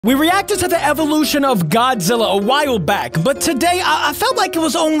We reacted to the evolution of Godzilla a while back, but today I felt like it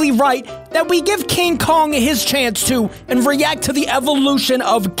was only right that we give King Kong his chance too and react to the evolution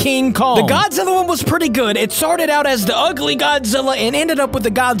of King Kong. The Godzilla one was pretty good. It started out as the ugly Godzilla and ended up with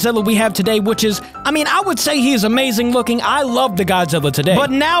the Godzilla we have today, which is, I would say he is amazing looking. I love the Godzilla today. But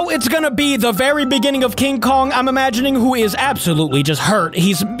now it's gonna be the very beginning of King Kong, I'm imagining, who is absolutely just hurt.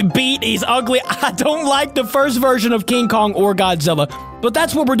 He's beat, he's ugly. I don't like the first version of King Kong or Godzilla. But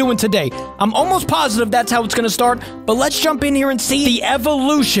that's what we're doing today. I'm almost positive that's how it's gonna start, but let's jump in here and see the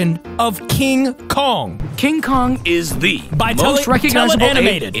evolution of King Kong. King Kong is the most recognizable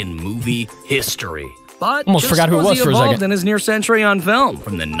ape in movie history. But almost forgot who it was for a second. In his near century on film,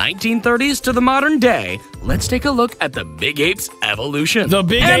 from the 1930s to the modern day, let's take a look at the big ape's evolution. The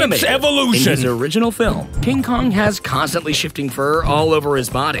big ape's evolution. In his original film, King Kong has constantly shifting fur all over his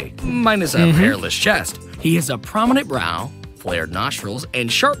body, minus a hairless chest. He has a prominent brow, flared nostrils,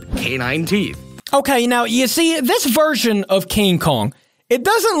 and sharp canine teeth. Okay, now, you see, this version of King Kong, it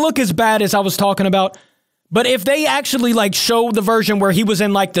doesn't look as bad as I was talking about, but if they actually, show the version where he was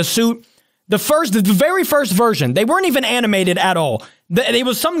in, the suit, the very first version, they weren't even animated at all. There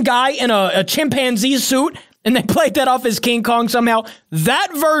was some guy in a chimpanzee suit, and they played that off as King Kong somehow. That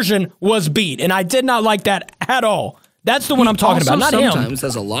version was beat, and I did not like that at all. That's the one I'm talking about, not him. Sometimes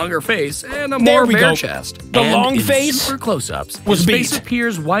has a longer face and a more bare chest. The long face super close-ups. His face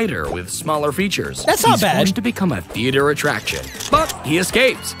appears wider with smaller features. That's not bad. He's forced to become a theater attraction, but he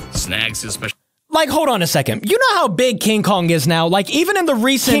escapes, snags his special. Hold on a second. You know how big King Kong is now? Even in the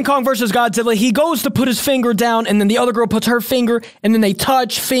recent King Kong vs. Godzilla, he goes to put his finger down, and then the other girl puts her finger, and then they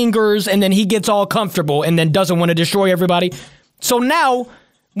touch fingers, and then he gets all comfortable, and then doesn't want to destroy everybody. So now,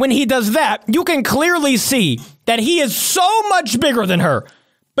 when he does that, you can clearly see that he is so much bigger than her.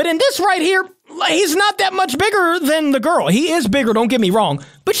 But in this right here, he's not that much bigger than the girl. He is bigger, don't get me wrong.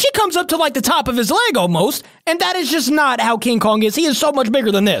 But she comes up to the top of his leg almost, and that is just not how King Kong is. He is so much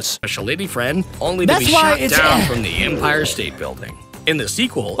bigger than this. Special lady friend, only to be shot down from the Empire State Building. In the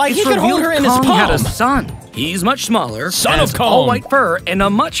sequel, he could hold her in his palm. Kong had a son. He's much smaller, has all white fur, and a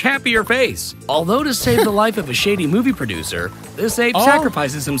much happier face. Although to save the life of a shady movie producer, this ape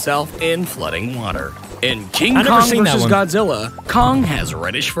sacrifices himself in flooding water. In King Kong vs. Godzilla, Kong has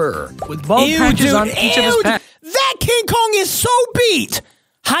reddish fur, with bald patches on each of his packs. That King Kong is so beat!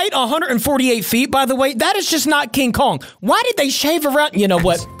 Height 148 feet, by the way. That is just not King Kong. Why did they shave around? You know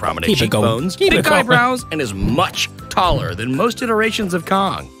what? Prominent cheekbones, big eyebrows, and is much taller than most iterations of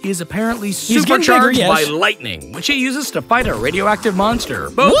Kong. He is apparently supercharged by lightning, which he uses to fight a radioactive monster,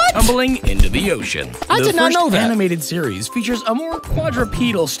 both tumbling into the ocean. I did not know that. The first animated series features a more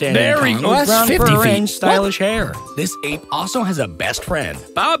quadrupedal standing Kong with brown fur and stylish hair. This ape also has a best friend,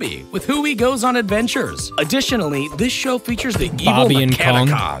 Bobby, with who he goes on adventures. Additionally, this show features the evil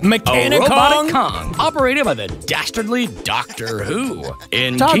mechani-kong, a robotic Kong, operated by the dastardly Doctor Who.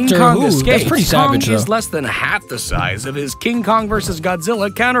 In King Kong Escape, Kong is less than half the size of his King Kong vs.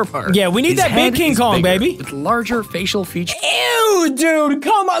 Godzilla counterpart. Yeah, we need that big King Kong, baby. With larger facial features. Ew, dude,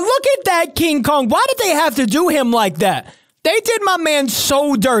 come on. Look at that King Kong. Why did they have to do him like that? They did my man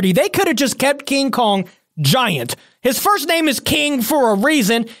so dirty. They could have just kept King Kong giant. His first name is King for a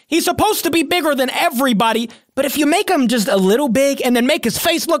reason. He's supposed to be bigger than everybody, but if you make him just a little big and then make his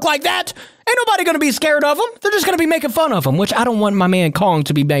face look like that, ain't nobody gonna be scared of him. They're just gonna be making fun of him, which I don't want my man Kong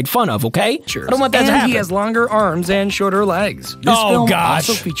to be made fun of, okay? Sure. I don't want that to happen. He has longer arms and shorter legs. This film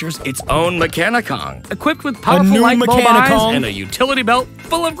also features its own mechani-kong, equipped with powerful light bulb eyes and a utility belt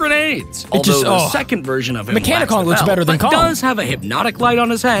full of grenades. Although the second version of him mechani-kong looks better than Kong. Does have a hypnotic light on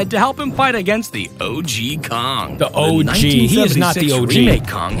his head to help him fight against the OG Kong. The OG. He is not the OG. Remake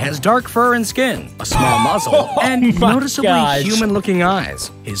Kong has dark fur and skin, a small muzzle, and noticeably human-looking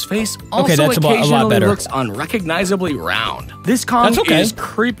eyes. His face also occasionally looks unrecognizably round. This Kong is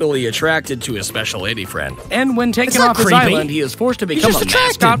creepily attracted to his special lady friend, and when taken off his island, he is forced to become a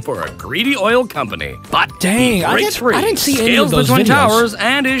mascot for a greedy oil company. But he breaks free, scales the Twin Towers,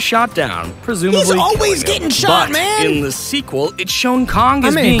 and is shot down, presumably He's always getting shot, man! In the sequel, it's shown Kong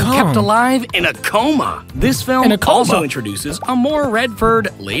is being kept alive in a coma. This film also introduces a more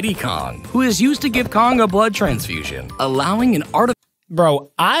red-furred Lady Kong, who is used to give Kong a blood transfusion, allowing an artificial...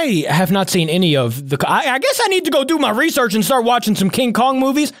 Bro, I have not seen any of the... I guess I need to go do my research and start watching some King Kong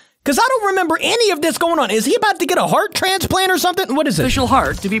movies, because I don't remember any of this going on. Is he about to get a heart transplant or something? What is it?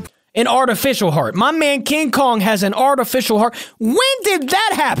 Heart to be... an artificial heart. My man King Kong has an artificial heart. When did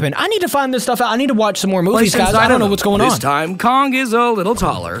that happen? I need to find this stuff out. I need to watch some more movies, guys. I don't know what's going on. This time, Kong is a little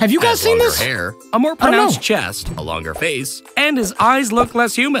taller. Have you guys seen this? Hair, a more pronounced chest, a longer face, and his eyes look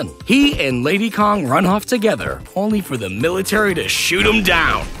less human. He and Lady Kong run off together, only for the military to shoot him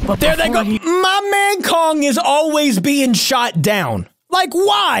down. But there they go. My man Kong is always being shot down. Like,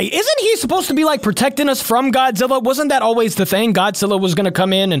 why? Isn't he supposed to be, like, protecting us from Godzilla? Wasn't that always the thing? Godzilla was gonna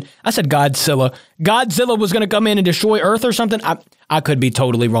come in and... I said Godzilla. Godzilla was gonna come in and destroy Earth or something? I could be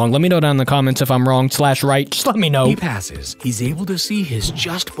totally wrong. Let me know down in the comments if I'm wrong / right. Just let me know. He passes. He's able to see his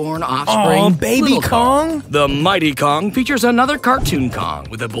just-born offspring, oh, baby Kong. The Mighty Kong features another cartoon Kong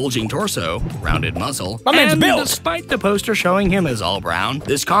with a bulging torso, rounded muzzle, my man's built. Despite the poster showing him as all brown,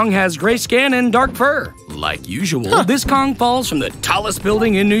 this Kong has gray skin and dark fur. Like usual, this Kong falls from the tallest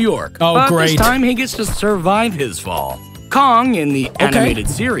building in New York. Oh, but great. This time he gets to survive his fall. Kong in the animated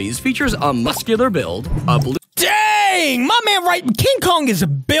series features a muscular build, a blue... Dang! My man, King Kong is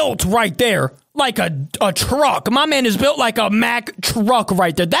built right there like a truck. My man is built like a Mack truck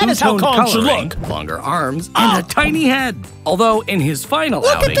right there. That is how Kong should look. Longer arms and a tiny head. Although in his final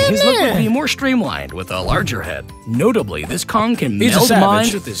outing, his look would be more streamlined with a larger head. Notably, this Kong can meld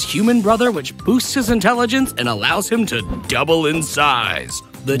minds with his human brother, which boosts his intelligence and allows him to double in size.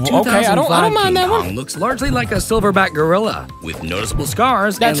 The 2005 King Kong looks largely like a silverback gorilla, with noticeable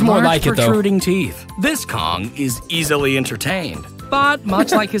scars and large protruding teeth. This Kong is easily entertained, but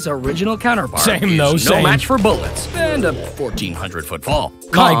much like his original counterpart, no match for bullets and a 1,400-foot fall.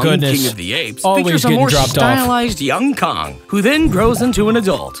 Kong, King of the Apes, features a more stylized young Kong, who then grows into an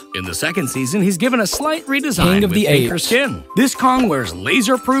adult. In the second season, he's given a slight redesign with thicker skin. This Kong wears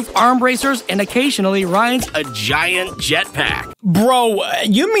laser-proof arm bracers and occasionally rides a giant jetpack. Bro,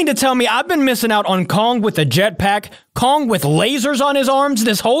 you mean to tell me I've been missing out on Kong with a jetpack, Kong with lasers on his arms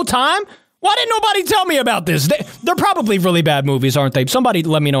this whole time? Why didn't nobody tell me about this? They're probably really bad movies, aren't they? Somebody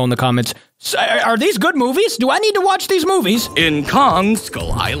let me know in the comments. Are these good movies? Do I need to watch these movies? In Kong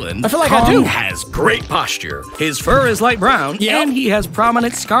Skull Island, I feel like Kong has great posture. His fur is light brown, and he has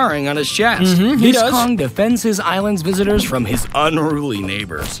prominent scarring on his chest. This Kong defends his island's visitors from his unruly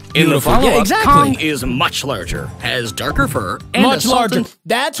neighbors. In the follow-up, Kong is much larger, has darker fur, and much larger.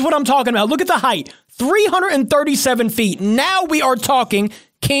 That's what I'm talking about. Look at the height. 337 feet. Now we are talking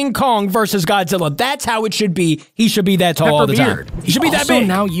King Kong versus Godzilla. That's how it should be. He should be that tall all the time. He should be that big.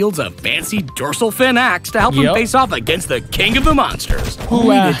 Now yields a fancy dorsal fin axe to help him face off against the king of the monsters,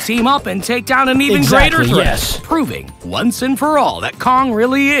 who need to team up and take down an even greater threat, proving once and for all that Kong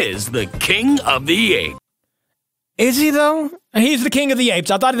really is the king of the apes. Is he, though? He's the king of the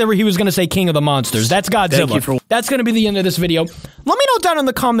apes. I thought he was going to say king of the monsters. That's Godzilla. That's going to be the end of this video. Let me know down in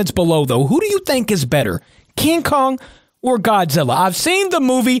the comments below, though. Who do you think is better, King Kong or Godzilla? I've seen the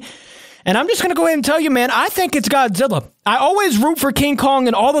movie, and I'm just going to go ahead and tell you, man, I think it's Godzilla. I always root for King Kong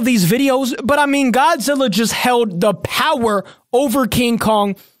in all of these videos, but I mean, Godzilla just held the power over King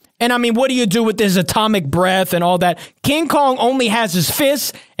Kong. And I mean, what do you do with his atomic breath and all that? King Kong only has his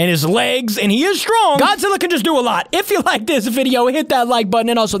fists and his legs, and he is strong. Godzilla can just do a lot. If you like this video, hit that like button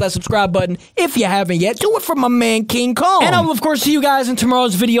and also that subscribe button. If you haven't yet, do it for my man King Kong. And I will, of course, see you guys in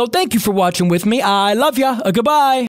tomorrow's video. Thank you for watching with me. I love ya. Goodbye.